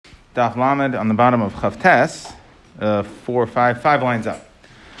Daf Lamed on the bottom of Chavtes, 5 lines up.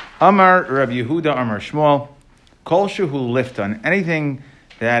 Amar Rabbi Yehuda Amar Shmuel, Kol Shehu Lifton, anything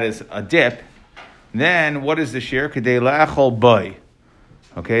that is a dip, then what is the shear? Kedei la'achol boy.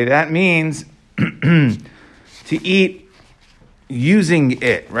 Okay, that means to eat using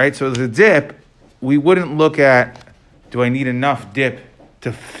it, right? So the dip, we wouldn't look at, do I need enough dip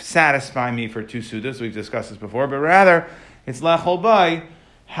to satisfy me for 2 sudas? We've discussed this before, but rather, it's la'achol boy.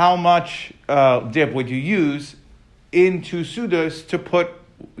 How much dip would you use in 2 sudas to put,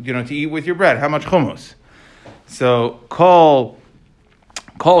 to eat with your bread? How much hummus? So, kol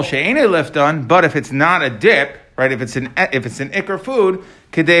she'enei lifton, but if it's not a dip, right? If it's an ikar food,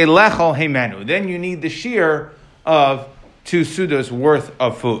 kedei lechol heimenu, then you need the shear of 2 sudas worth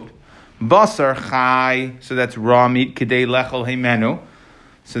of food. Basar chai, so that's raw meat, kedei lechol heimenu.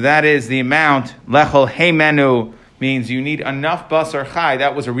 So that is the amount, lechol heimenu means you need enough basar chai,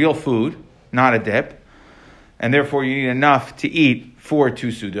 that was a real food, not a dip, and therefore you need enough to eat for 2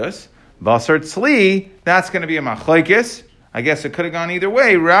 sudas. Basar tzli, that's going to be a machlokes. I guess it could have gone either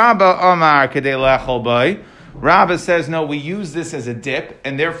way. Rabba Amar kedei lechol bay. Rabba says, no, we use this as a dip,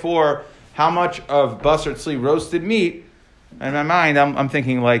 and therefore, how much of basar tzli, roasted meat, in my mind, I'm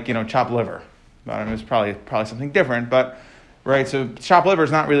thinking like, chopped liver. But it's probably something different, but right, so chopped liver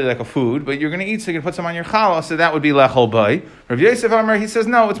is not really like a food, but you're going to eat, so you can put some on your challah, so that would be lechol bay. Rav Yosef Amar, he says,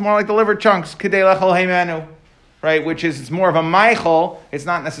 no, it's more like the liver chunks, kedei lechol heimenu, right, which is, it's more of a meichel, it's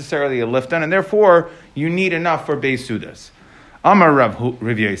not necessarily a lifton, and therefore, you need enough for beis sudas. Amar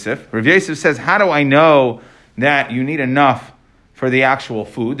Rav Yosef. Rav Yosef says, how do I know that you need enough for the actual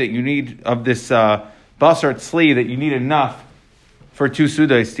food, that you need of this basar tzli, that you need enough for 2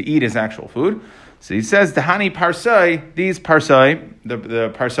 sudas to eat as actual food? So he says, Dahani parsai, these parsai, the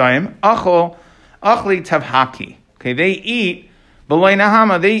parsayim, achli tavhaki. Okay, they eat, b'loi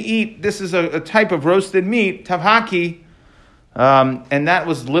nahama, they eat, this is a type of roasted meat, tavhaki, and that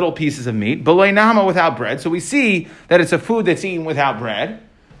was little pieces of meat, b'loi nahama, without bread. So we see that it's a food that's eaten without bread,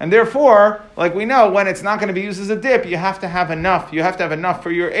 and therefore, like we know, when it's not going to be used as a dip, you have to have enough for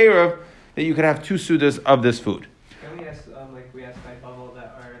your eruv, that you could have 2 sudas of this food. We asked by Bubble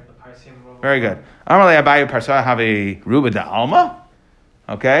that are the Parsim. Very good. Amalei Abayu Parsa have a Ruba da Alma.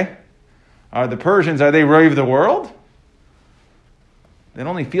 Okay? Are the Persians, are they rave the world? It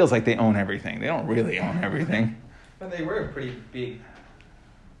only feels like they own everything. They don't really own everything. But they were pretty big.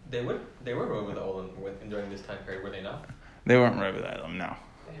 They were over the Olam during this time period, were they not? They weren't rave the Olam, no.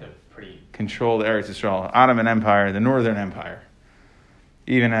 They had a pretty controlled Eretz Yisrael, Ottoman Empire, the Northern Empire.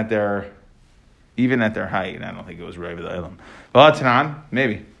 Even at their height, I don't think it was rave the Olam. Well, Tanan,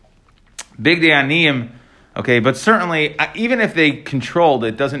 maybe. Big Aniyim, okay, but certainly, even if they controlled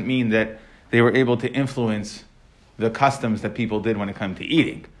it, doesn't mean that they were able to influence the customs that people did when it came to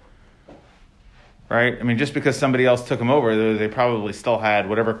eating. Right? I mean, just because somebody else took them over, they probably still had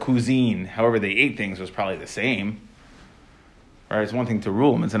whatever cuisine, however they ate things, was probably the same. Right? It's one thing to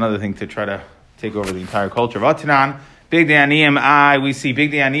rule them, it's another thing to try to take over the entire culture. Vatanan, Big Aniyim, we see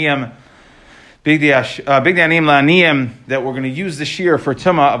Big Aniyim, Big Aniyim la'aniyim, that we're going to use the shear for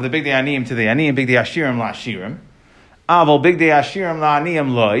tumah of the Big Aniyim to the Aniyim, Big Ashirim la'ashirim. Aval Big Ashirim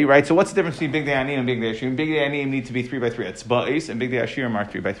la'aniyim loy, right? So what's the difference between Big Aniyim and Big Ashirim? Big Aniyim need to be 3 by 3 at tzba'is, and Big Ashirim are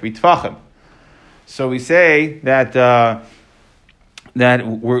 3 by 3 tfachim. So we say that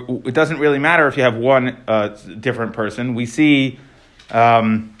it doesn't really matter if you have one different person. We see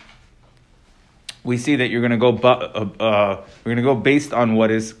that you're going to go based on what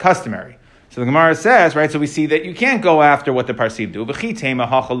is customary. So the Gemara says, right, so we see that you can't go after what the Parsim do.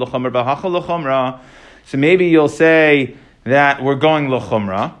 So maybe you'll say that we're going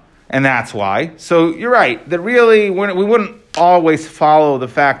l'chumra, and that's why. So you're right, that really we wouldn't always follow the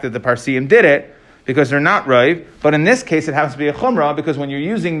fact that the Parsim did it, because they're not raiv, but in this case it happens to be a chumra, because when you're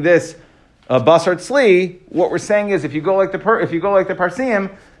using this basar tzli, what we're saying is if you go like the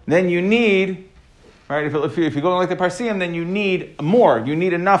Parsim, then you need, right, if you go like the Parsim, then you need more. You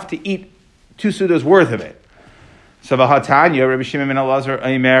need enough to eat 2 sudas worth of it. So v'hatanya, Rabbi Shimon ben Elazar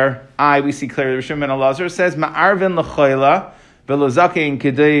Aimer, we see clearly Rabbi Shimon ben Elazar says, ma'arvin l'choila v'lozakein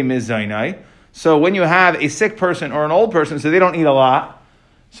kedei mizaynai. So when you have a sick person or an old person, so they don't eat a lot,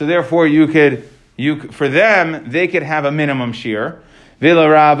 so therefore for them, they could have a minimum shear.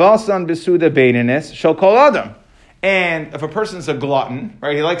 V'laravasan besuda beinanis shel kol adam. And if a person's a glutton,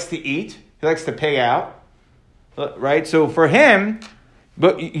 right, he likes to eat, he likes to pay out, right, so for him,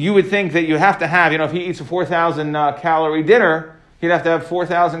 but you would think that you have to have, if he eats a 4,000 calorie dinner, he'd have to have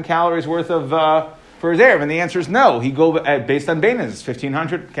 4,000 calories worth of for his Erev. And the answer is no. He go based on Bainas,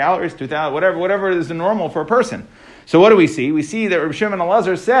 1,500 calories, 2,000, whatever is the normal for a person. So what do we see? We see that Rabbi Shimon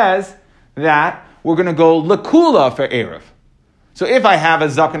Elazar says that we're going to go lekula for Erev. So if I have a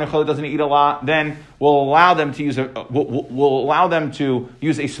zaken echol that doesn't eat a lot, then we'll allow them to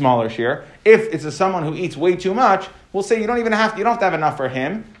use a smaller share. If it's someone who eats way too much, we'll say you don't have to have enough for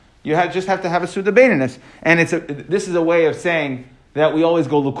him. You just have to have a suda beininus. And this is a way of saying that we always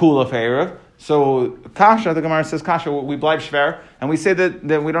go lekula for Erev. So kasha, the Gemara says kasha, we bleib shver, and we say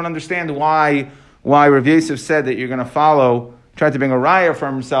that we don't understand why Rav Yosef said that you're going to tried to bring a raya for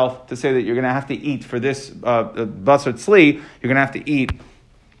himself to say that you're going to have to eat for this basar tzli, you're going to have to eat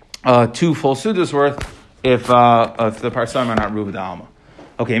 2 full sudas worth if the parsamim are not ruvad alma.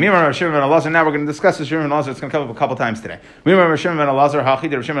 Okay, Mimar Rav Shimon ben Elazar. Now we're going to discuss the Shimon ben Elazar. It's going to come up a couple times today. Mimar Rav Shimon ben Elazar. Hachi,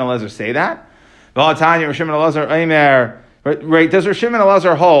 did Rav Shimon ben Elazar say that? V'alatanya Rav Shimon ben Elazar Eimer. Right? Does Rav Shimon ben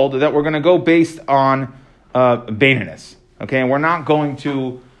Elazar hold that we're going to go based on beininus? Okay, and we're not going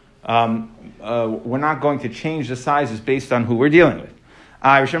to change the sizes based on who we're dealing with.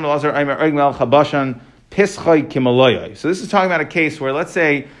 So this is talking about a case where, let's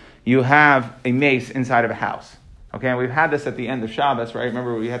say, you have a mace inside of a house. Okay, and we've had this at the end of Shabbos, right?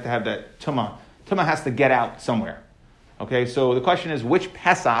 Remember, we had to have that tumah. Tumah has to get out somewhere. Okay, so the question is, which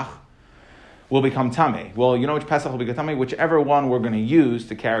Pesach will become tamei? Well, you know which Pesach will become tamei? Whichever one we're going to use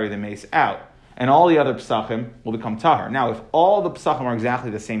to carry the mace out. And all the other Pesachim will become tahar. Now, if all the Pesachim are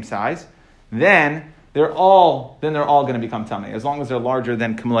exactly the same size, then they're all going to become tamei, as long as they're larger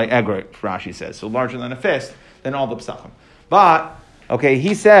than Kamlei Egra, Rashi says. So larger than a fist, then all the Pesachim. But, okay,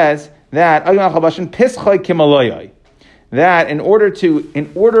 he says that that in order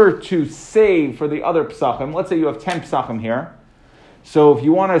to save for the other Pesachim, let's say you have 10 Pesachim here, so if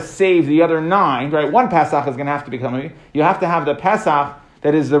you want to save the other 9, right, one Pesach is going to have to become, you have to have the Pesach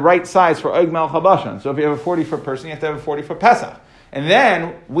that is the right size for Oig Melech HaBashan. So if you have a 40-foot person, you have to have a 40-foot Pesach. And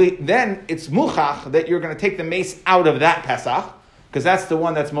then it's muchach that you're going to take the mace out of that Pesach, because that's the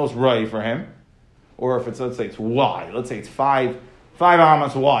one that's most roi for him. Or if let's say it's wide, let's say it's 5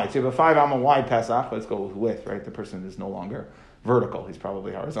 amas wide. So you have a 5 amma wide Pesach, let's go with width, right? The person is no longer vertical. He's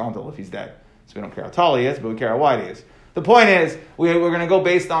probably horizontal if he's dead. So we don't care how tall he is, but we care how wide he is. The point is, we're going to go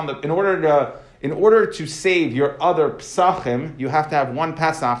based on in order to save your other Pesachim, you have to have one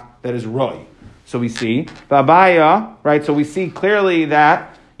Pesach that is roi. So we see Babaya, right? So we see clearly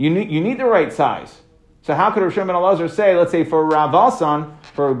that you need the right size. So how could Rav Shimon ben Elazar say, let's say for Rav Alsan,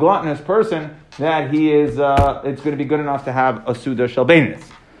 for a gluttonous person, that he is it's going to be good enough to have a Suda Shel Beininus?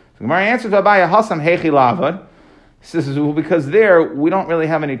 So Gemara answers Babaya Hasam Hechi Lavad. This is because there we don't really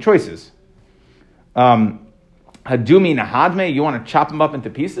have any choices. Hadumi Nahadme, you want to chop them up into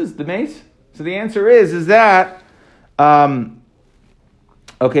pieces, the mace? So the answer is that. So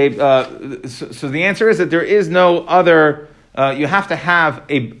the answer is that there is no other. You have to have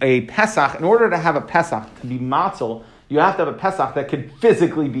a Pesach. In order to have a Pesach to be matzel, you have to have a Pesach that could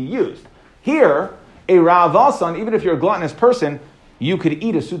physically be used. Here, a Rav Alsan, even if you're a gluttonous person, you could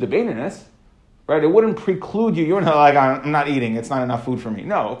eat a Suda Beininus, right? It wouldn't preclude you. You're not like, I'm not eating. It's not enough food for me.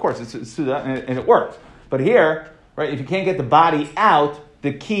 No, of course, it's Suda and it works. But here, right, if you can't get the body out,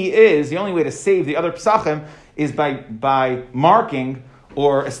 the key is, the only way to save the other Pesachim is by marking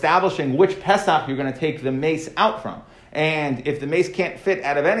or establishing which Pesach you're going to take the mace out from. And if the mace can't fit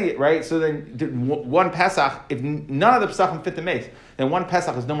out of any, right, so then one Pesach, if none of the Pesachim fit the mace, then one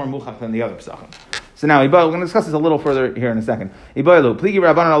Pesach is no more muchach than the other Pesachim. So now, we're going to discuss this a little further here in a second. Do the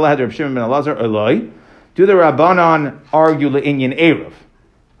Rabbanan argue le'inyan Erev?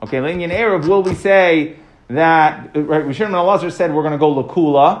 Okay, le'inyan Erev, will we say that, right, Rav Shimon ben Elazar said we're going to go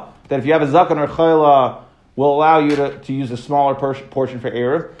l'kula, that if you have a zaken or chayla, will allow you to use a smaller portion for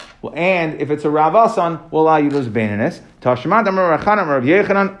Erev. Well, and if it's a Rav Alsan, will allow you to use Beininus. Tashmat Amar Rachanan Rav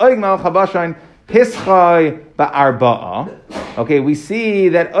Yechanan Oig Melech HaBashan Pischai Ba'arba'a. Okay, we see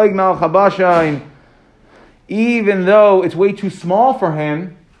that Oig Melech HaBashan, even though it's way too small for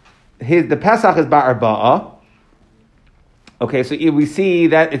him, the Pesach is Ba'arba'a. Okay, so we see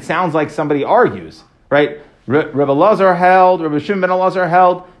that it sounds like somebody argues, right? Rav Elazar held, Rav Shimon ben Elazar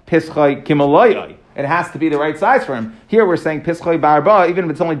held, Pischai Kimalayai. It has to be the right size for him. Here we're saying Pischai Barba, even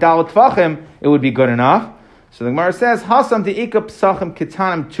if it's only Dalet Tvachim, it would be good enough. So the Gemara says, Hasam De'ika Psachim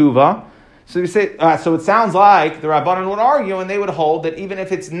Ketanim Tuva. So we say, so it sounds like the Rabbanan would argue and they would hold that even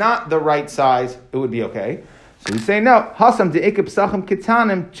if it's not the right size, it would be okay. So we say no, Hasam De'ika Psachim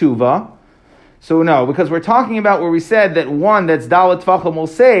Ketanim Tuva. So no, because we're talking about where we said that one that's Dalet Tvachim will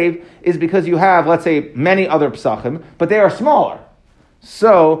save is because you have, let's say, many other Psachim, but they are smaller.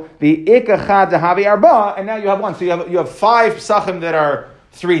 So the ikachad dehavi arba, and now you have one. So you have 5 pesachim that are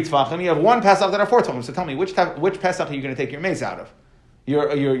 3 tefachim. You have 1 pesach that are 4 tefachim. So tell me, which pesach are you going to take your mace out of?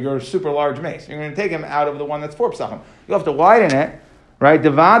 your super large mace. You're going to take him out of the one that's 4 psachim. You have to widen it, right?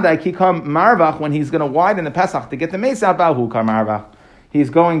 Devadai kikam marvach, when he's going to widen the Pesach to get the mace out, bahu kar marvach. He's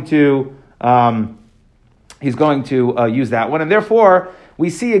going to use that one. And therefore, we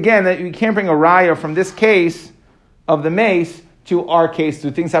see again that you can't bring a raya from this case of the mace to our case.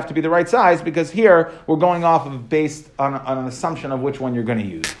 Things have to be the right size, because here we're going off of based on an assumption of which one you're going to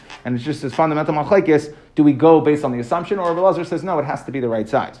use. And it's just this fundamental machlekes. Do we go based on the assumption, or Rabbi Elazar says no, it has to be the right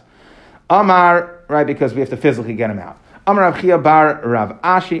size? Amar, right, because we have to physically get him out. Amar Rav Chia bar Rav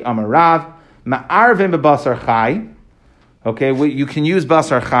Ashi, Amar Rav, ma'arvim bebasar chai. Okay, you can use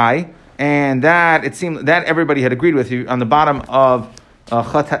basar chai, and that it seemed that everybody had agreed with you. On the bottom of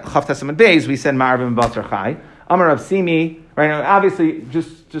Chav Testament Beis, we said ma'arvim bebasar chai. Amar Rav Simi, right now, obviously,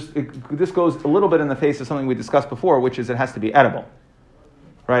 this goes a little bit in the face of something we discussed before, which is it has to be edible.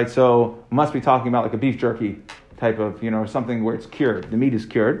 Right, so must be talking about like a beef jerky type of, something where it's cured. The meat is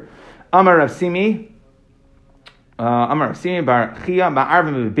cured. Amar Rav Simi bar Chia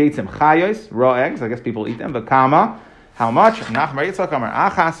ba'arvim beitzim chayos, raw eggs. I guess people eat them. But kama, how much? Nachmar Yitzchak Amar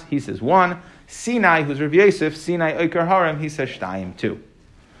Achas. He says 1. Sinai, who's Rav Yosef, Sinai Oikar Harem. He says shtayim 2.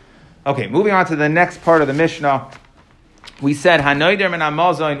 Okay, moving on to the next part of the Mishnah. We said hanoider min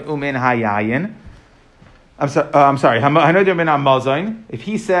hamazon umin hayayin. I'm sorry. If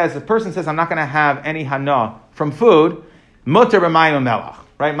he says, a person says, I'm not going to have any hana from food, mutter b'mayim melach,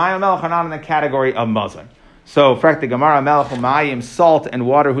 right? Mayim melach are not in the category of mazon. So, frak the Gemara melach u'mayim, salt and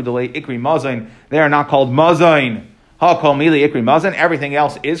water, who delay ikri mazon, they are not called mazon. Ha kol mili ikri mazon. Everything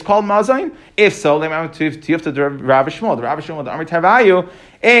else is called mazon. If so, they might have to Rav Shmuel. The Rav Shmuel, the Amrit Tavayu,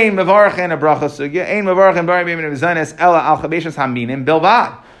 ein mevarach en a bracha sugya, ein mevarach en bari b'min v'zanes ela al chameshas haminim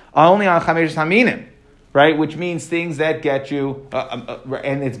bilvad. Only on chameshas haminim. Right, which means things that get you,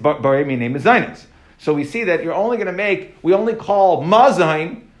 and it's baremi name is zainis. So we see that we only call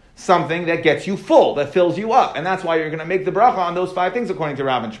mazain something that gets you full, that fills you up, and that's why you're going to make the bracha on those 5 things according to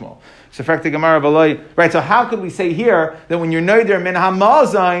Rav and Shmuel. So right. So how could we say here that when you're noider min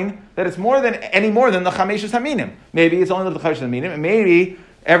hamazain that it's more than the chameshus haminim? Maybe it's only the chameshus haminim, and maybe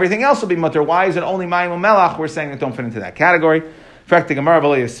everything else will be mutter. Why is it only mayim u'melach? We're saying that don't fit into that category. Didn't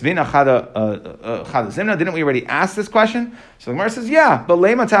we already ask this question? So the Gemara says, yeah, but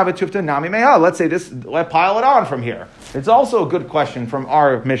let's say this, let's pile it on from here. It's also a good question from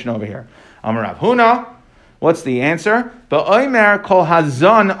our mission over here. Amarav Huna, what's the answer? Ba'omer kol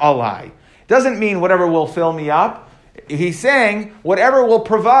hazon alai. Doesn't mean whatever will fill me up. He's saying whatever will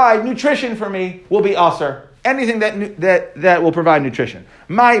provide nutrition for me will be aser. Anything that will provide nutrition.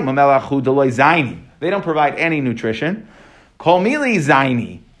 My mamelachu deloy zaini. They don't provide any nutrition. Kol mili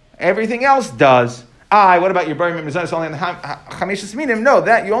zaini. Everything else does. What about your barim mezainis only on the chameshas minim? No,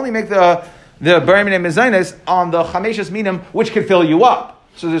 that you only make the barim mezainis on the chameshas minim, which can fill you up.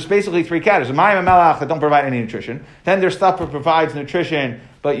 So there's basically 3 categories. Mayim melach that don't provide any nutrition. Then there's stuff that provides nutrition,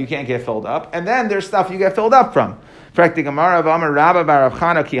 but you can't get filled up. And then there's stuff you get filled up from. We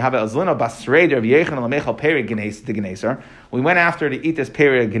went after to eat this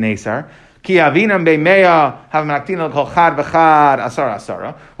peri genesar. We were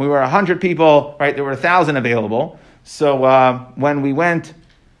 100 people, right? There were 1,000 available. So when we went,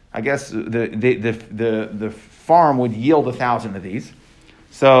 I guess the farm would yield 1,000 of these.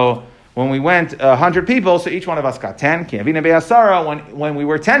 So when we went 100 people, so each one of us got 10. When we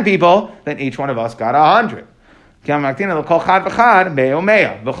were 10 people, then each one of us got 100.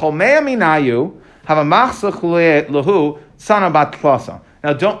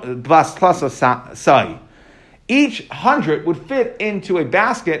 Now, don't bas klasa sai. Each 100 would fit into a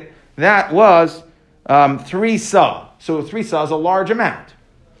basket that was 3 sa. So 3 sa is a large amount.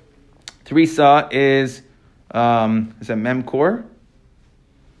 3 sa is a memkor.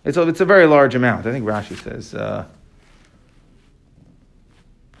 It's a very large amount. I think Rashi says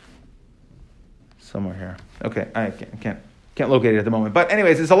somewhere here. Okay, I can't locate it at the moment. But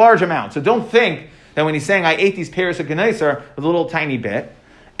anyways, it's a large amount. So don't think that when he's saying, I ate these pears of Geneser, a little tiny bit,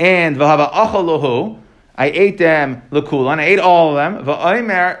 and v'hava achalohu, I ate them lekulan, I ate all of them,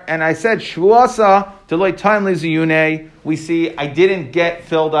 v'oimer, and I said, shvuasa deloy timely ziyune, we see, I didn't get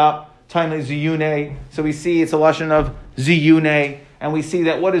filled up, timely ziyune, so we see it's a lashon of ziyune, and we see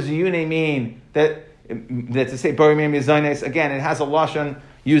that what does ziyune mean, that to say, barimim mizaynes, again, it has a lashon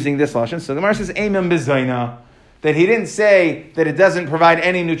using this lashon, so the Gemara says, aimim bizayna, that he didn't say that it doesn't provide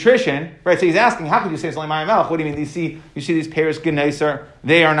any nutrition, right? So he's asking, how could you say it's only mayim melech? What do you mean? You see these pears geneser,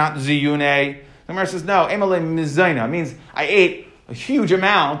 they are not ziyune. The Gemara says, no, emalei mizayna means I ate a huge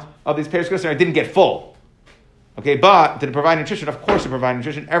amount of these pears geneser, I didn't get full. Okay, but did it provide nutrition? Of course it provides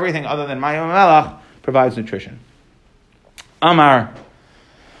nutrition. Everything other than mayim melech provides nutrition. Amar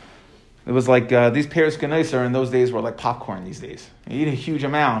It was like these pears k'neser in those days were like popcorn these days. You eat a huge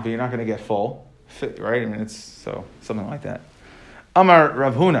amount, but you're not going to get full, right? I mean, it's so something like that. Amar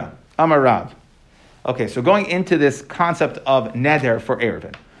Rav Huna, Amar Rav. Okay, so going into this concept of neder for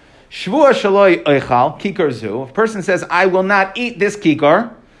Erevin. Shvua shaloi oichal kikar zu. If a person says, I will not eat this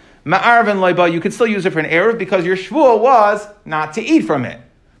kikar, ma'arvin loiba, you could still use it for an Erev because your shvua was not to eat from it.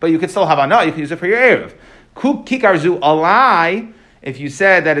 But you could still have anah, you can use it for your Erev. Kikar zu alai, if you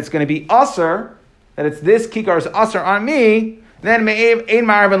said that it's going to be usr, that it's this kikar is usr on me, then ein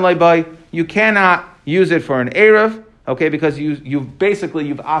ma'arvin loiba, you cannot use it for an Erev, okay, because you've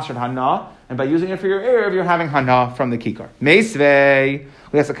asred hana, and by using it for your Erev, you're having hana from the kikar. Meisvei,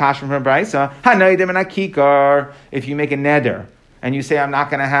 we have a kasha from Brisa, hanaidim and a kikar, if you make a neder, and you say, I'm not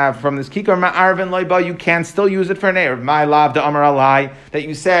going to have from this kikar ma'arvin loiba, you can still use it for an Erev. My lav da amar alai, that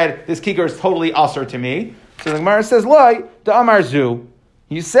you said, this kikar is totally usr to me. So the Gemara says, loy da amar zu,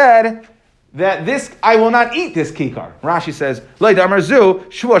 you said, that this, I will not eat this kikar. Rashi says, loy da amar zu,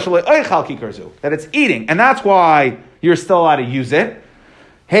 shua shaloi oichal kikar zu, that it's eating, and that's why you're still allowed to use it.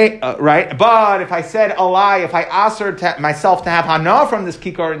 Hey, right? But if I said a lie, if I asked myself to have hana from this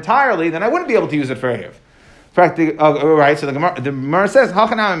kikar entirely, then I wouldn't be able to use it for Erev. Right? So the Gemara says,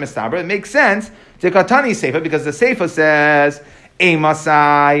 Hachanam mistaber. It makes sense to Katani Seifa because the Seifa says,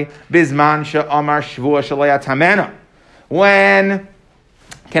 Eimasai bizman she'amar shvua shalayat hamena. When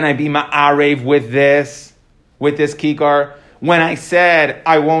can I be ma'arev with this kikar? When I said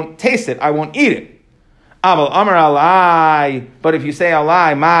I won't taste it, I won't eat it. But if you say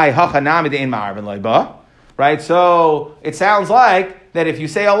alai, my hachanami in ma'arvin loiba, right? So it sounds like that if you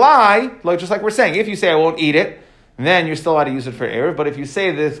say alai, like just like we're saying, if you say I won't eat it, then you're still allowed to use it for Erev. But if you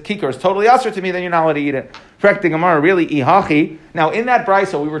say this kikar is totally usher to me, then you're not allowed to eat it. Correct the Gemara, really ihachi. Now in that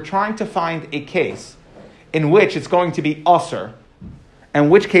brisa, we were trying to find a case in which it's going to be usher.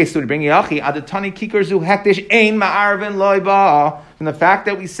 And which case would bring ihachi? Adatani kikar zu hektish ein ma'arvin loiba. From the fact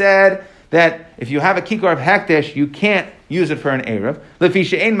that we said that if you have a kikar of hektish, you can't use it for an Erev. Lefi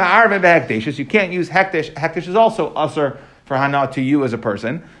she'ein ma'arvin behektish, you can't use hektish. Hektish is also usher for hana to you as a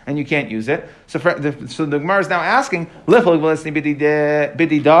person, and you can't use it. So the Gemara is now asking,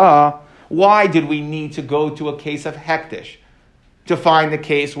 why did we need to go to a case of hektish to find the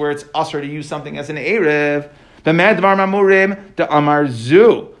case where it's usher to use something as an Erev?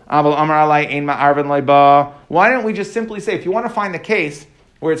 Why don't we just simply say, if you want to find the case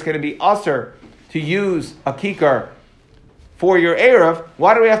where it's going to be usher to use a kikar for your Erev,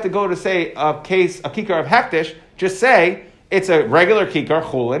 why do we have to go to say a kikar of hektish? Just say it's a regular kikar,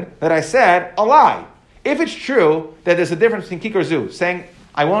 chulin, that I said a lie. If it's true that there's a difference between kikar zu, saying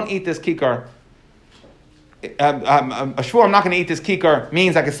I won't eat this kikar, a shvur, I'm not going to eat this kikar,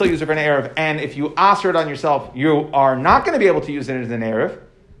 means I can still use it for an Erev, and if you aser it on yourself, you are not going to be able to use it as an Erev,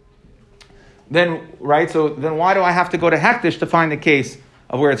 then, right, so then why do I have to go to hektish to find the case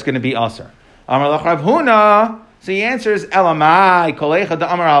of where it's going to be aser? Amar lach Rav Huna, so he answers, Elamai, kolecha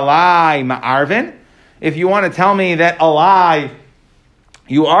da amar alai ma'arvin. If you want to tell me that alai,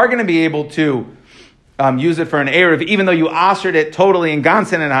 you are going to be able to use it for an Erev, even though you asered it totally in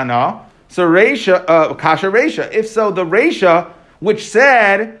gansen and hana, so reisha, kasha reisha. If so, the reisha, which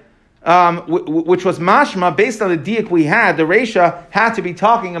said, which was mashma, based on the diak we had, the reisha had to be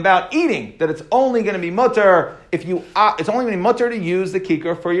talking about eating, that it's only going to be mutter if you, it's only going to be mutter to use the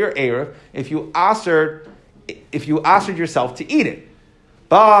kikar for your Erev if you asered yourself to eat it.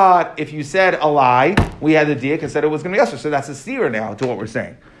 But if you said a lie, we had the diak and said it was going to be usher, so that's a steer now to what we're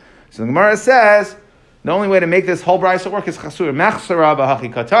saying. So the Gemara says, the only way to make this whole brayso work is chasur mechsara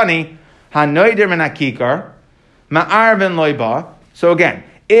b'hachi katani hanoider min hakikar ma'arvin loiba. So again,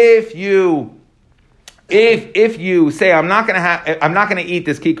 if you say I'm not going to eat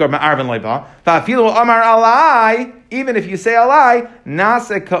this kikar ma'arvin loiba, va'afilu amar alai, even if you say alai,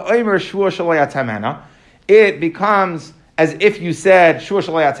 nase ka'omer shvur shalayat hamena, it becomes as if you said shvur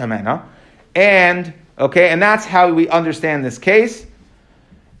shalayat hamena, and that's how we understand this case.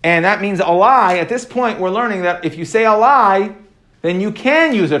 And that means a lie. At this point, we're learning that if you say a lie, then you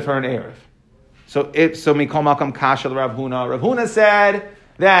can use it for an Erev. So mikol makam kasha Rav Huna. Rav Huna said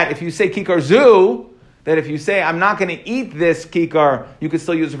that if you say kikar zu, that if you say I'm not going to eat this kikar, you can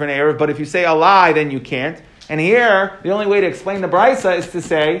still use it for an Erev. But if you say a lie, then you can't. And here, the only way to explain the brisa is to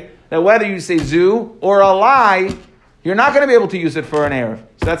say that whether you say zu or a lie, you're not going to be able to use it for an Erev.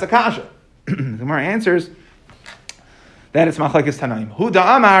 So that's a kasha. The Gemara answers that it's machlekes tanaim.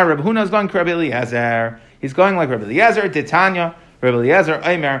 Huda Amar, Rabbi Huna is going to Rabbi Eliezer. He's going like Rabbi Eliezer, Titania, Rabbi Eliezer,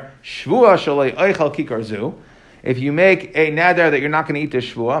 Eimer, Shvua shalei oichal kikar zu. If you make a neder that you're not going to eat the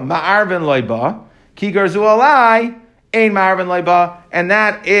shvua, ma'arvin loiba, kikar zu alai, ein ma'arvin loiba, and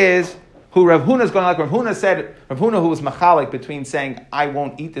that is who Rav Huna is going like Rav Huna said, Rav Huna who was machalik between saying, I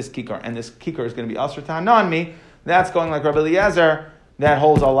won't eat this kikar, and this kikar is going to be asr ta'ana on me, that's going like Rabbi Eliezer, that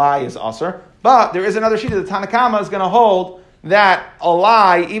holds a lie is asr. But there is another sheet of the Tanakama is going to hold that a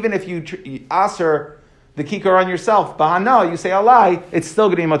lie, even if you asr the kikar on yourself, bahana, you say a lie, it's still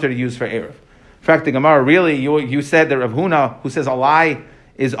going to be mutter to use for Erev. In fact, the Gemara, really, you said that Rav Huna, who says a lie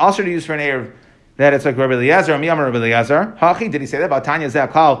is asr to use for an Erev, that it's like Rabbi Eliezer, Miyamar Rabbi Eliezer. Hachi, did he say that? About Tanya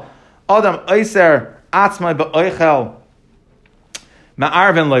Ze'akal, Adam Oyser Atzmai Ba'oichel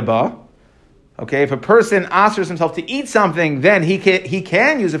Ma'arvin Loiba. Okay, if a person asers himself to eat something, then he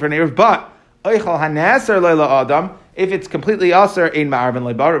can use it for an Erev, but Oichel Haneser Loila Adam, if it's completely aser, Ein Ma'arvin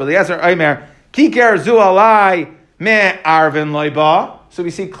Loiba. Rabbi Eliezer Omer, Kiker Zu Alai Me'arvin Loiba. So we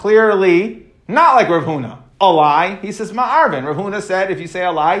see clearly, not like Rav Huna, a lie, he says Ma'arvin. Rav Huna said, if you say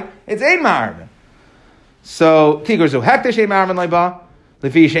a lie, it's Ein Ma'arvin. So, Kiker Zu Hektish Ein Ma'arvin Loiba.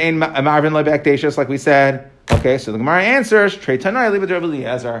 Lefi she'ein ma'arvin le'bekdeshus, like we said. Okay, so the Gemara answers, Trei Tanoi, leave it to Rabbi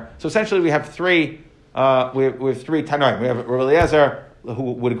Eliezer. So essentially we have three Tanoi. We have Rabbi Eliezer,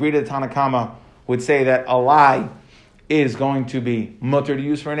 who would agree to the Tanakama, would say that a lie is going to be mutter to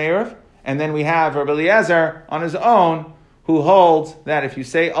use for an Erev. And then we have Rabbi Eliezer on his own, who holds that if you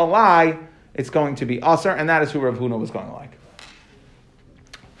say a lie, it's going to be asr, and that is who Rav Huna was going to like.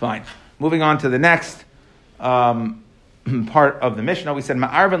 Fine. Moving on to the next part of the Mishnah, we said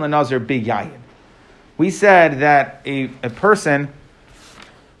Ma'arvin l'nazir biyayin. We said that a person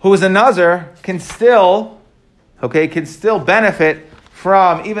who is a nazir can still benefit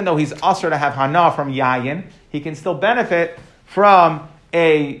from, even though he's asr to have hana from yayin, he can still benefit from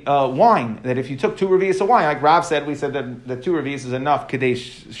a wine. That if you took 2 revi'is of wine, like Rav said, we said that the 2 revi'is is enough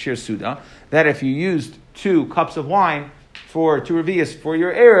kadesh shir suda. That if you used 2 cups of wine for 2 revi'is for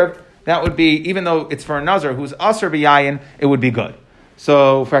your erev, that would be, even though it's for a nazir who's asr b'yayin, it would be good.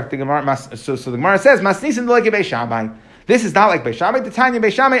 So, the Gemara says, "Masnisin like Beis Shammai." This is not like Beis Shammai. The Tanya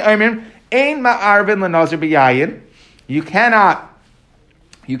Beis Shammai Omer Ein Ma'arvin l'nazir b'yayin. You cannot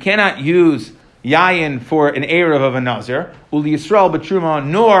use yayin for an erev of a nazir. Uli Yisrael b'truma,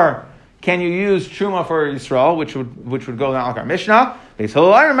 nor can you use truma for Yisrael, which would go down like our Mishnah. Beis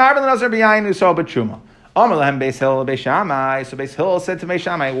Hillel Omer Ma'arvin l'nazir b'yayin Yisrael b'truma. Amar lehem Beis Hillel Beis Shammai. So Beis Hillel said to Beis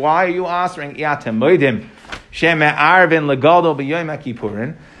Shammai, "Why are you answering iatem moedim sheme'arvin legadol b'yom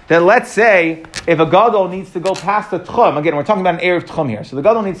kippurin?" That let's say if a gadol needs to go past the tchum. Again, we're talking about an erev tchum here. So the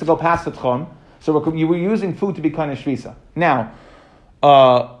gadol needs to go past the tchum. So you were using food to be kind of shvisa. Now,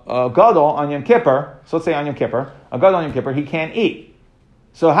 a gadol on Yom Kippur. So let's say on Yom Kippur, a gadol on Yom Kippur, he can't eat.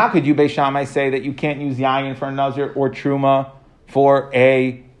 So how could you Beis Shammai say that you can't use yayin for a nazir or truma for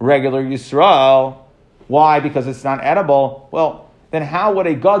a regular Yisrael? Why? Because it's not edible. Well, then how would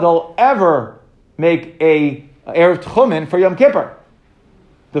a gadol ever make a erev tchumen for Yom Kippur?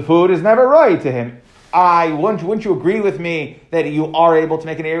 The food is never right to him. Wouldn't you agree with me that you are able to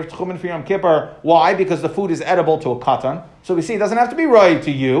make an erev tchumen for Yom Kippur? Why? Because the food is edible to a katan. So we see it doesn't have to be right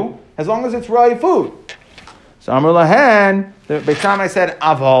to you as long as it's right food. So Amar Lahen, the Beis Shammai said,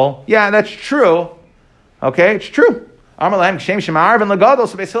 Avol. Yeah, that's true. Okay, it's true. Amar Lahen, Kshem Shema'arvin Legadol.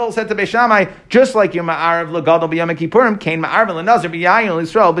 So Beis Hillel said to Beis Shammai, just like you Ma'arv Legadol b'Yom Kippurim, Kain Ma'arvin Lenazir b'Yayin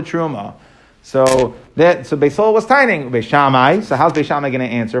L'Yisrael b'Truma. So Beis Hillel was tining Beis Shammai. So how's Beis Shammai going to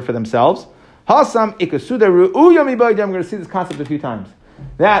answer for themselves? Hasam ikasuda ru'uya mibaydim. I'm going to see this concept a few times.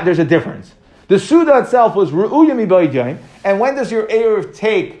 That there's a difference. The suda itself was ru'uya mibaydim, and when does your erev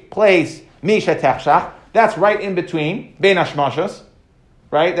take place? Misha techshach. That's right in between bein hashmashos.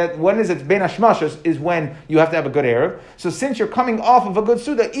 Right? That when is it bein hashmashos is when you have to have a good erev. So since you're coming off of a good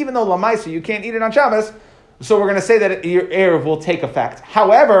suda, even though lamaisa you can't eat it on Shabbos, so we're going to say that your erev will take effect.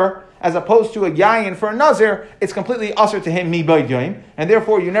 However, as opposed to a yayin for a nazir, it's completely asr to him mibaydim, and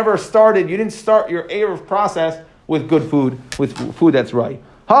therefore you didn't start your erev process with good food, with food that's right.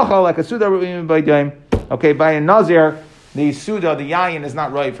 Hacha like a suda mibaydim. Okay, by a nazir, the suda, the yayin is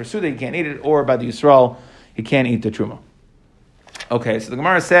not right for suda, you can't eat it, or by the Yisrael, he can't eat the truma. Okay, so the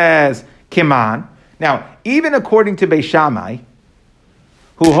Gemara says, Kiman. Now, even according to Beis Shammai,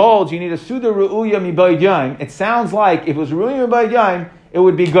 who holds you need a suda ru'uya mibaydim, it sounds like if it was ru'uya mibaydim, it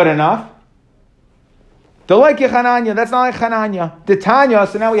would be good enough. Like Chananya, that's not like Chananya. The Tanya,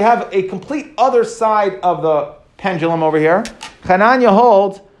 so now we have a complete other side of the pendulum over here. Chananya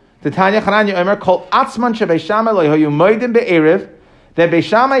holds, the Tanya Chananya Omer called Atzman Beis Shammai lo yahayu moedim be'erev. That Beis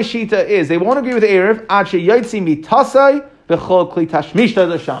Shammai shita is they won't agree with the erev ad sheyotzi mitasai v'chol kli tashmishta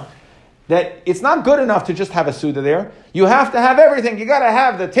l'sham. That it's not good enough to just have a suda there. You have to have everything. You got to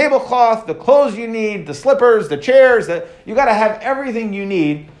have the tablecloth, the clothes you need, the slippers, the chairs. You got to have everything you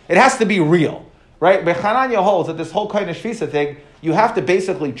need. It has to be real. right? Bechananya holds that this whole kind of shvisa thing, you have to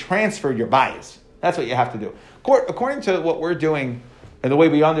basically transfer your bias. That's what you have to do. According to what we're doing, and the way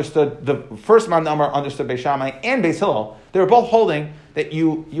we understood, the first Imam Amar understood Beis Shammai and Beis Hillel, they were both holding that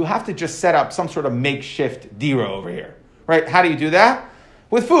you have to just set up some sort of makeshift dira over here, right? How do you do that?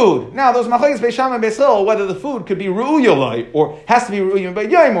 With food. Now, those machlokes Beis Shammai and Beis Hillel, whether the food could be ru'uyalai, or has to be ru'uyim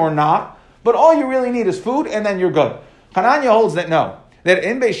b'yayim or not, but all you really need is food, and then you're good. Hananya holds that no, that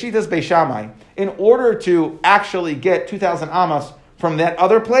in Beishitas Beis Shammai, in order to actually get 2,000 amas from that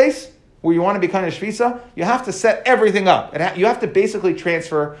other place, where you want to be kind of shvisa, you have to set everything up. You have to basically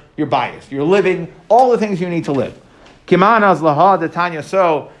transfer your bias, your living, all the things you need to live. Kimanaz laha de Tanya.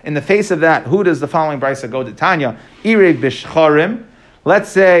 So, in the face of that, who does the following brisa go to Tanya? Irig b'shcharim. Let's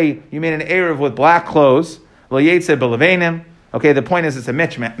say you made an erev with black clothes. Lo yetze b'levenim. Okay, the point is it's a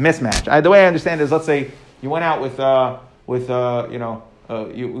mismatch. The way I understand it is, let's say you went out with you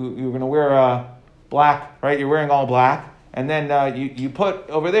were going to wear black, right? You're wearing all black. And then you put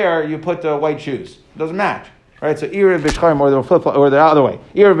over there, you put white shoes. It doesn't match, right? So Erev b'shchayim, or the flip, or the other way.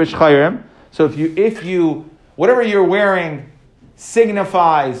 Erev b'shchayim. So if you whatever you're wearing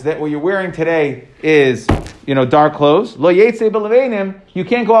signifies that what you're wearing today is dark clothes. Lo yetze b'levenim. You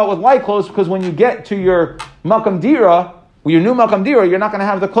can't go out with light clothes because when you get to your makam dira, your new makam dira, you're not going to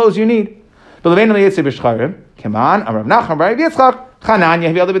have the clothes you need. B'levenim lo yetze b'shchayim. Keman Amrav Nachman Bar Yitzchak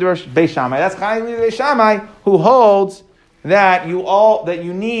Chananya Beis Shammai. That's Chananya Beis Shammai who holds that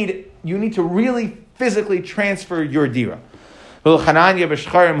you need to really physically transfer your dira. But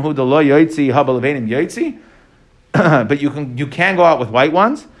you can go out with white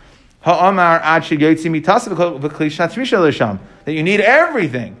ones. That you need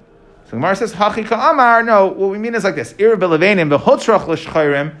everything. So Gemara says, no, what we mean is like this.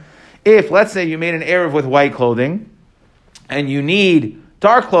 If, let's say, you made an erev with white clothing, and you need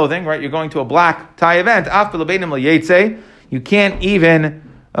dark clothing, right? You're going to a black tie event. You can't even,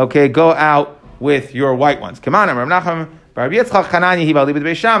 go out with your white ones. And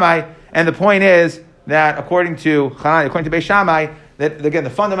the point is that according to Beis Shammai, that again, the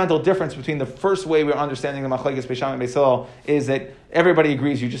fundamental difference between the first way we're understanding the machlokes Beis Shammai and Beis Hillel is that everybody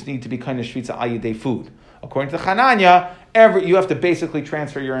agrees you just need to be kind of shvitza al yedei food. According to Chananya, you have to basically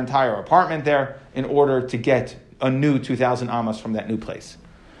transfer your entire apartment there in order to get a new 2,000 amas from that new place.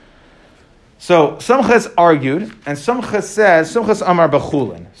 So Sumchas argued, and Sumchas Amar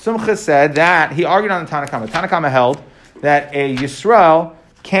Bechulin. Sumchas said that he argued on the Tanakama. Tanakama held that a Yisrael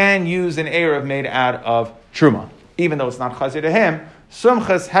can use an erev made out of truma, even though it's not chazir to him.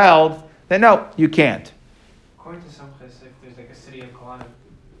 Sumchas held that no, you can't. According to Sumchas, if there's like a city of Kohanim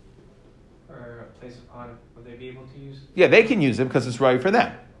or a place of Kohanim, would they be able to use it? Yeah, they can use it because it's right for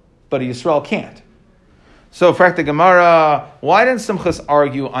them, but a Yisrael can't. So, for the Gemara, why didn't Sumchas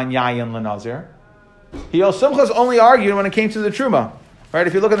argue on Yayin Lenazir? Sumchas only argued when it came to the Truma. Right?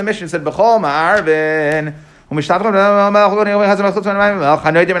 If you look at the Mishnah, it said, B'chol ma'arvin, ma'arvin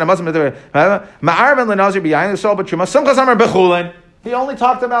Lenazir b'yayin l'sol b'truma, Sumchas amar b'chulin. He only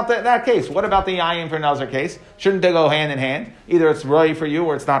talked about that case. What about the Yayin for Nazir case? Shouldn't they go hand in hand? Either it's Roi for you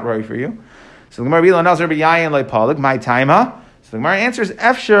or it's not Roi for you. So the Gemara, Lenazir b'yayin le'polig, my taima. So the Gemara answers,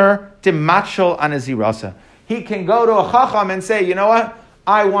 Efsher dimachol anazirasa. He can go to a chacham and say, you know what?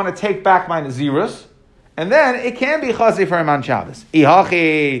 I want to take back my nazirus, and then it can be chazi for him on Shabbos.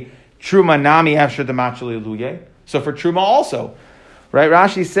 Ihachi truma nami efsher dimachol iluye. So for truma also, right?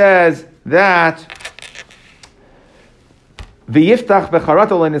 Rashi says that v'yiftach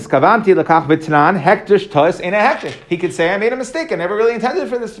becharato leniskavanti lekach v'tnan hektish tois in a hektish. He could say, I made a mistake. I never really intended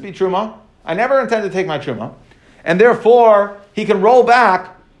for this to be truma. I never intended to take my truma. And therefore, he can roll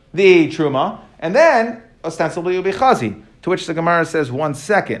back the truma, and then, ostensibly, it will be chazi. To which the Gemara says, 1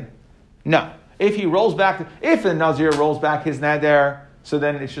 second. No. If the Nazir rolls back his neder, so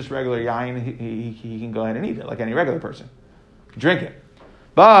then it's just regular yayin, he can go ahead and eat it, like any regular person. Drink it.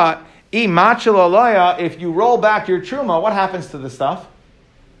 But, if you roll back your truma, what happens to the stuff?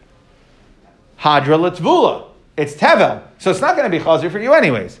 Hadra l'tvula. It's tevel. So it's not going to be chazi for you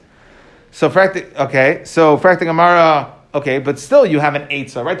anyways. So fraktik Gemara, but still you have an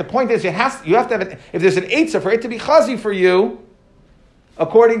eitzah, right? The point is you have to have if there's an eitzah for it to be chazi for you,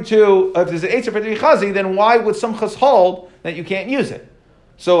 according to if there's an eitzah for it to be chazi, then why would Sumchas hold that you can't use it?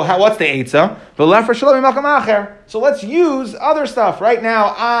 So what's the eitzah? So let's use other stuff. Right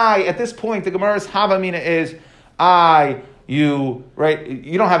now, at this point, the Gemara's havamina is you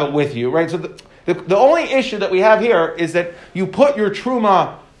don't have it with you, right? So the only issue that we have here is that you put your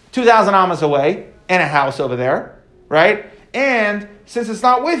truma 2,000 amas away in a house over there, right? And since it's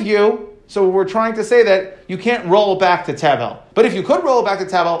not with you, so we're trying to say that you can't roll it back to Tevel. But if you could roll it back to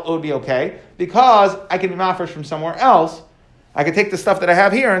Tevel, it would be okay, because I can be mafresh from somewhere else. I could take the stuff that I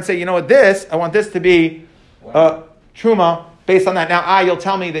have here and say, you know what, I want this to be truma based on that. Now, you'll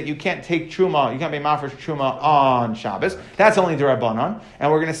tell me that you can't take truma, you can't be mafresh truma on Shabbos. That's only the Rabbanon.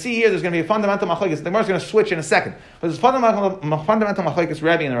 And we're going to see here, there's going to be a fundamental machlokes. The Gemara is going to switch in a second. But there's fundamental machlokes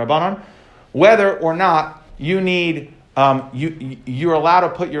Rebbe and the Rabbanon, whether or not you need, you're allowed to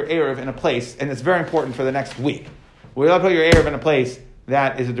put your Erev in a place, and it's very important for the next week. We're allowed to put your Erev in a place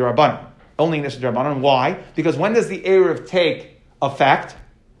that is a D'Rabbanan. Only in this D'Rabbanan. Why? Because when does the Erev take effect?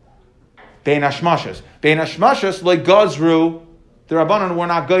 Bein Hashmashas. Bein Hashmashas, like Gazru, the Rabbanan were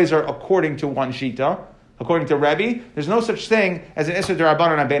not Geyser according to one Shita. According to Rebbe, there's no such thing as an Isser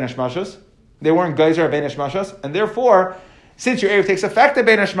D'Rabbanan on Bein Hashmashas. They weren't Geyser at Bein Hashmashas, and therefore, since your Erev takes effect at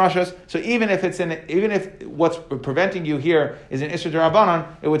Bein Hashmashas, so even if what's preventing you here is an Isser D'Rabbanan,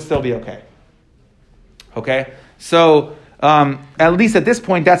 it would still be okay. Okay? So, at least at this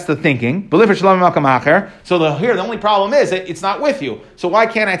point, that's the thinking. So here, the only problem is that it's not with you. So why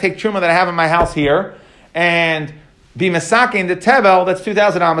can't I take truma that I have in my house here and be masaking the tevel that's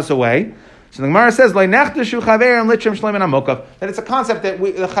 2,000 amas away? So the Gemara says, that it's a concept that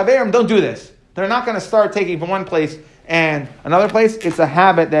the chaverim don't do this. They're not going to start taking from one place and another place. It's a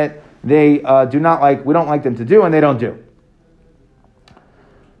habit that they do not like. We don't like them to do, and they don't do.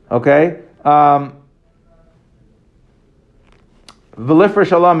 Okay.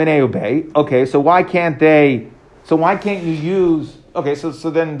 Okay, so why can't you use? Okay,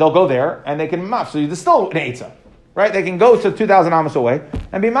 so then they'll go there and they can maf. So there's still an eitzah, right? They can go to 2,000 amas away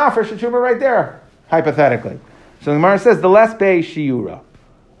and be mafresh the truma right there, hypothetically. So the Gemara says the less bay shiura,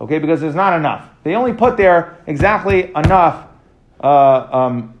 okay, because there's not enough. They only put there exactly enough,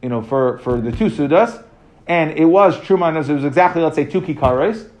 for the two sudas, and it was truma. And it was exactly, let's say, 2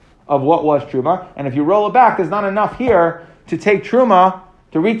 kikares of what was truma. And if you roll it back, there's not enough here to take truma,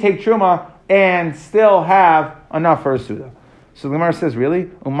 to retake truma, and still have enough for a suda. So the Gemara says, really?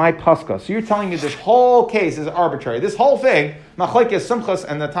 Umay paska. So you're telling me this whole case is arbitrary. This whole thing, machlekes Simchas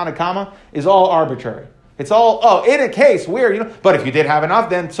and the Tanakama, is all arbitrary. It's all, in a case where, but if you did have enough,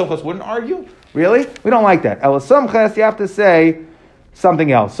 then Simchas wouldn't argue? Really? We don't like that. El Simchas, you have to say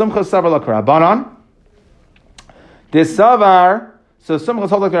something else. Simchas savar l'karabanan. This savar. So Simchas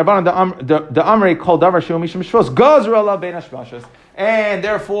hold like the Rabbanan, the Amri called Davar Shu Mishum Shvos Gazra Allah Bein Hashmashas, and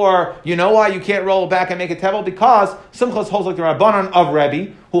therefore you know why you can't roll it back and make it tevel, because Simchas holds like the Rabbanan of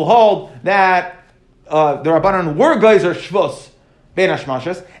Rebbe, who hold that the Rabbanan were Geyser Shvos Bein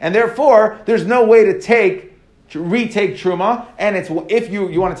Hashmashas, and therefore there's no way to retake truma. And it's, if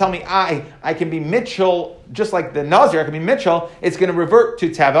you want to tell me I can be Mitchell, just like the Nazir, I can be Mitchell, it's going to revert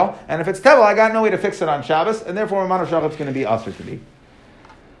to Tevel. And if it's Tevel, I got no way to fix it on Shabbos, and therefore Ramana Shach, it's going to be Asr to be.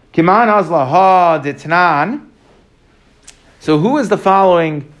 Kiman Azlaha Ditnan. So who is the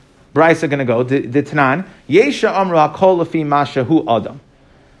following Brisa going to go? Ditnan. Yesha Amra Kol Lafi Mashahu Adam.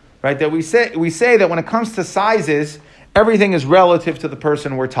 Right? That we say that when it comes to sizes, everything is relative to the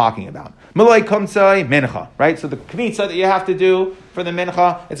person we're talking about. Malay kumtzai mincha, right? So the kmitza that you have to do for the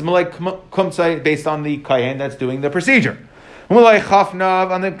mincha, it's malay kumtzai based on the kayin that's doing the procedure. Malay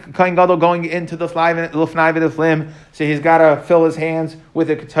chafnav on the kayin gadol going into the flim, so he's got to fill his hands with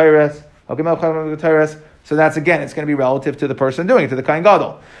the ketores. So that's, again, it's going to be relative to the person doing it, to the kayin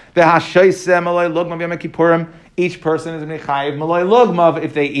gadol. Each person is mechayiv malay lugmav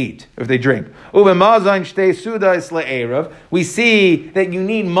if they eat, if they drink. We see that you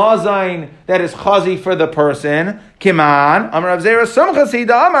need mazayin that is chazi for the person. Kiman amar Rav Zera samchas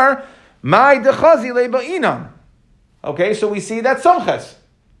hida amar my dechazi leba'inan. Okay, so we see that samchas,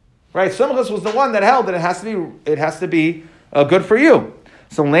 right? Samchas was the one that held that it has to be good for you.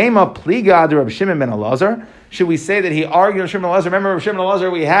 So lema pliga de Rav Shimon ben Elazar. Should we say that he argued Rav Shimon ben Elazar? Remember Rav Shimon ben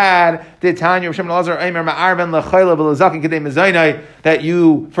Elazar, we had the Tanya Rav Shimon ben Elazar Eimer ma'arben lechayla v'lezakin kedei mezaynai, that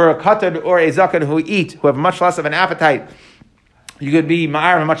you, for a katan or a zakan who eat, who have much less of an appetite, you could be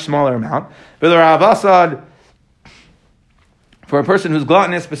ma'arben a much smaller amount. But Rav Asad, for a person who's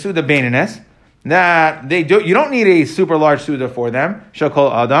gluttonous, besuda beinines, that you don't need a super large suda for them. Shakol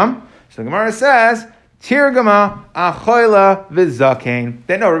Adam. So the Gemara says, Tirgama achoila v'zakein.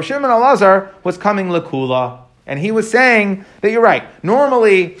 That no, Rav Shimon ben Elazar was coming lekula, and he was saying that you're right.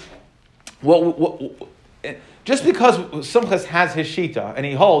 Normally, just because Simchas has his shita and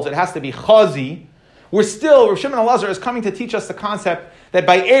he holds it has to be chazi, Rav Shimon ben Elazar is coming to teach us the concept that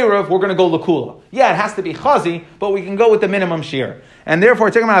by Erev we're going to go lekula. Yeah, it has to be chazi, but we can go with the minimum shear. And therefore,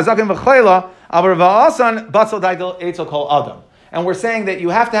 Tirgama azakein v'choila aber va'asan batzal daidel eitzel kol adam. And we're saying that you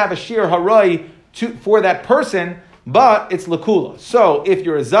have to have a shear harai for that person but it's lakula. So if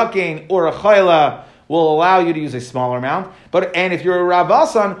you're a zaken or a chayla, we'll allow you to use a smaller amount. And if you're a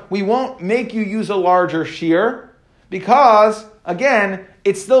rabbasan, we won't make you use a larger shear because, again,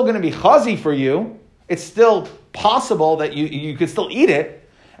 it's still going to be chazi for you. It's still possible that you could still eat it.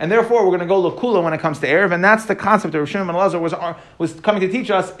 And therefore, we're going to go lakula when it comes to Erev. And that's the concept that Rav Shimon ben Elazar was coming to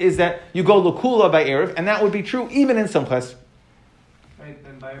teach us, is that you go lakula by Erev. And that would be true even in Simchas. Right,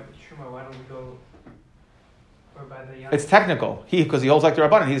 then by Truma, why don't we go, or by the Yom? It's technical. Because he holds like the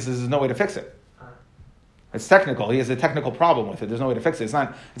Rabbanan. He says there's no way to fix it. It's technical. He has a technical problem with it. There's no way to fix it. It's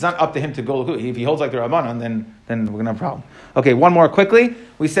not up to him to go lakula. If he holds like the Rabbanan, then we're going to have a problem. Okay, one more quickly.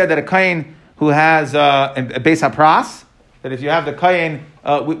 We said that a kain who has a beis hapras, that if you have the kain,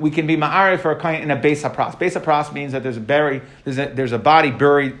 we can be ma'arif for a kain in a beis hapras. Beis hapras means that there's a body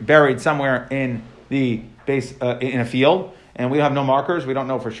buried somewhere in the base in a field, and we have no markers. We don't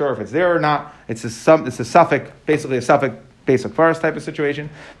know for sure if it's there or not. It's a suffix, basically a suffix basic forest type of situation.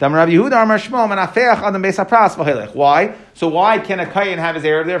 Why? So why can a kain have his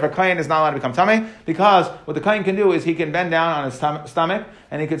Erev there if a kain is not allowed to become tamei? Because what the kain can do is he can bend down on his stomach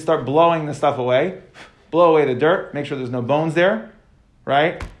and he can start blowing the stuff away, blow away the dirt, make sure there's no bones there,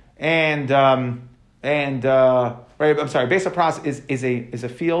 right? Right. I'm sorry. Beis hapras is a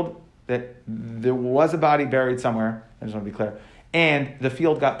field that there was a body buried somewhere. I just want to be clear, and the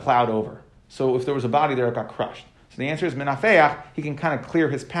field got plowed over. So if there was a body there, it got crushed. So the answer is menafeach. He can kind of clear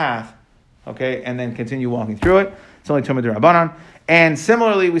his path, okay, and then continue walking through it. It's only Tumah D'Rabbanan. And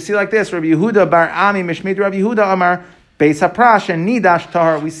similarly, we see like this: Rabbi Yehuda bar Ami Mishmid Rabbi Yehuda Amar Beis Hapras and Nidash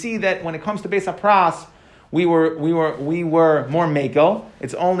Tahar. We see that when it comes to Beis Hapras, we were more mekel.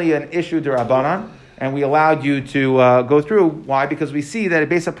 It's only an issue D'Rabbanan, and we allowed you to go through. Why? Because we see that a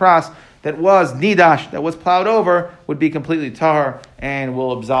Beis Hapras that was Nidash, that was plowed over, would be completely Tahar and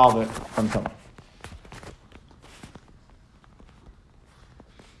will absolve it from Tumah.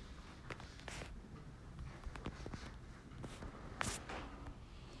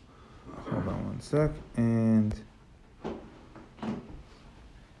 Hold on one sec, and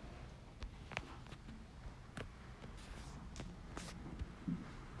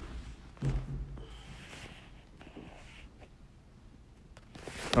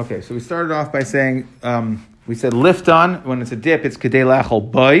okay, so we started off by saying, we said lift on, when it's a dip, it's kedei lachol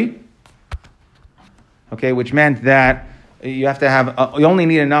boy, okay, which meant that you have to have, you only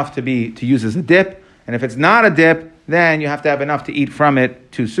need enough to use as a dip, and if it's not a dip, then you have to have enough to eat from it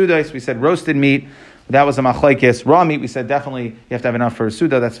to sudos. We said roasted meat, that was a machlokes. Raw meat, we said definitely you have to have enough for a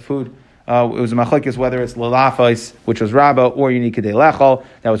suda, that's food. It was a machlokes whether it's lalafos, which was rabba, or you need kedei lechol,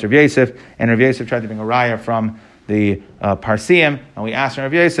 that was Rav Yosef, and Rav Yosef tried to bring a raya from the Parsiim, and we asked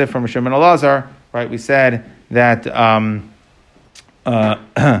Rav Yosef from Rav Shimon ben Elazar, right? We said that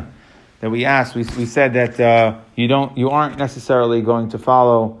we said that you aren't necessarily going to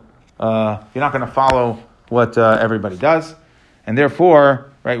follow. You're not going to follow what everybody does, and therefore,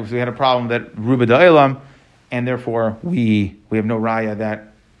 right? So we had a problem that ruba da'ilam, and therefore we have no raya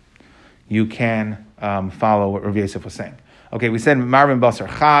that you can follow what Rav Yosef was saying. Okay, we said marvin basar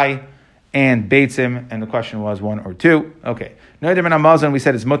chai and beitzim, and the question was 1 or 2. Okay, noidim and amazon, we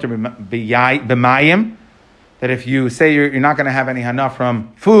said it's mutter b'mayim, that if you say you're not going to have any hana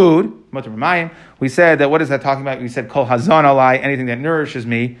from food, mutter b'mayim, we said that what is that talking about? We said kol hazon alai, anything that nourishes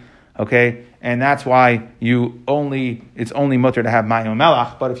me, okay, and that's why it's only mutter to have mayim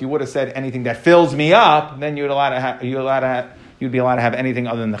melach. But if you would have said anything that fills me up, then you'd be allowed to have anything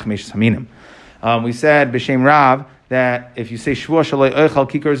other than the chamishes haminim. We said b'shem Rav that if you say shvua shaloi oichal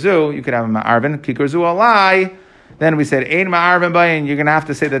kikar zu, you could have a ma'arvin kikar zu alai. Then we said ein ma'arvin bayin. You're going to have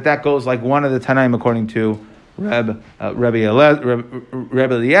to say that goes like one of the Tanaim according to Rebbe Eliezer.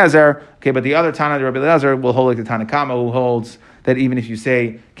 Okay, but the other Tana, the Rebbe Eliezer, will hold like the Tanakama, who holds that even if you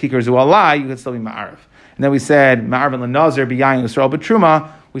say kikar zu alai, you can still be ma'arv. And then we said ma'arvin l'nazir b'yayin yisrael b'truma.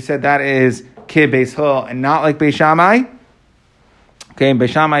 We said that is ki beis hil and not like Beis Shammai. Okay, and Beis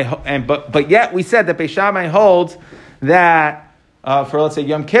Shammai, but yet we said that Beis Shammai holds that for let's say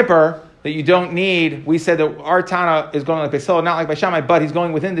Yom Kippur that you don't need. We said that our Tana is going like Beis Hillel, not like Beis Shammai, but he's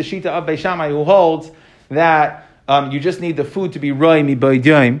going within the shita of Beis Shammai, who holds that you just need the food to be roi mi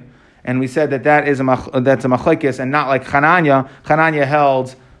b'yidayim, and we said that's a machlokes and not like Chananya. Chananya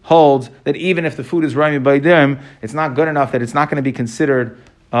holds that even if the food is roi mi b'yidayim, it's not good enough that it's not going to be considered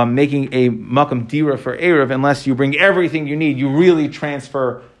making a makam dira for Erev unless you bring everything you need. You really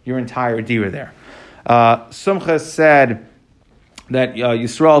transfer your entire dira there. Sumcha said that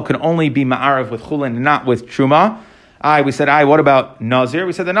Yisrael can only be ma'arav with chulin and not with truma. We said, what about nazir?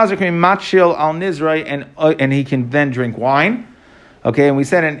 We said the nazir can be matchil al nizray and he can then drink wine. Okay, and we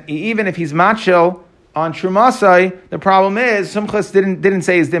said, and even if he's matchil on Trumasai, the problem is Sumchas didn't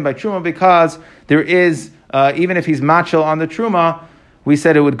say his din by Truma because there is, even if he's machil on the Truma, we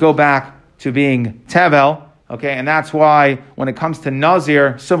said it would go back to being Tevel, okay, and that's why when it comes to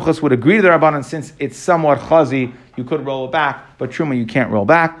Nazir, Sumchas would agree to the Rabbanan since it's somewhat chazi, you could roll it back, but Truma you can't roll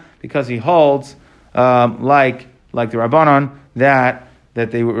back because he holds like the Rabbanan that the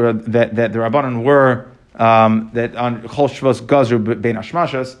Rabbanan were that on Chol Shvos Gazru Bein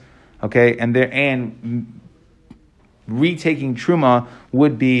Hashmashas, okay, and retaking Truma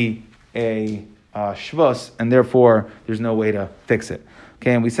would be a Shvos, and therefore there's no way to fix it.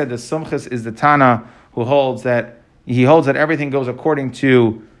 Okay, and we said that Sumchas is the Tana who holds that everything goes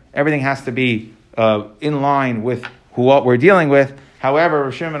everything has to be in line with what we're dealing with. However,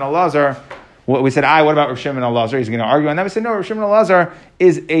 Rav Shimon Elazar, we said, what about Rav Shimon Elazar? He's going to argue on that. We said, no, Rav Shimon Elazar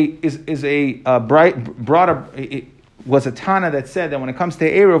was a Tana that said that when it comes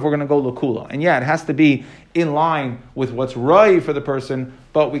to Eruv, we're going to go Lakula. And yeah, it has to be in line with what's right for the person,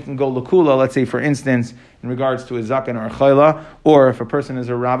 but we can go Lakula, let's say, for instance, in regards to a Zakan or a Chayla, or if a person is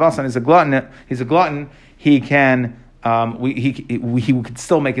a Ravasan, he's a glutton, he can, he could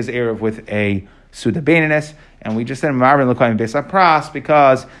still make his Eruv with a Suda Beinines, and we just said Marvin L'Koyim Beis HaPras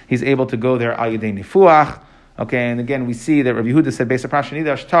because he's able to go there Al Yedei Nifuach. Okay, and again we see that Rabbi Yehuda said Beis HaPras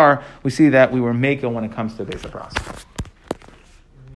Shenida Ashtar. We see that we were Meka when it comes to Beis HaPras.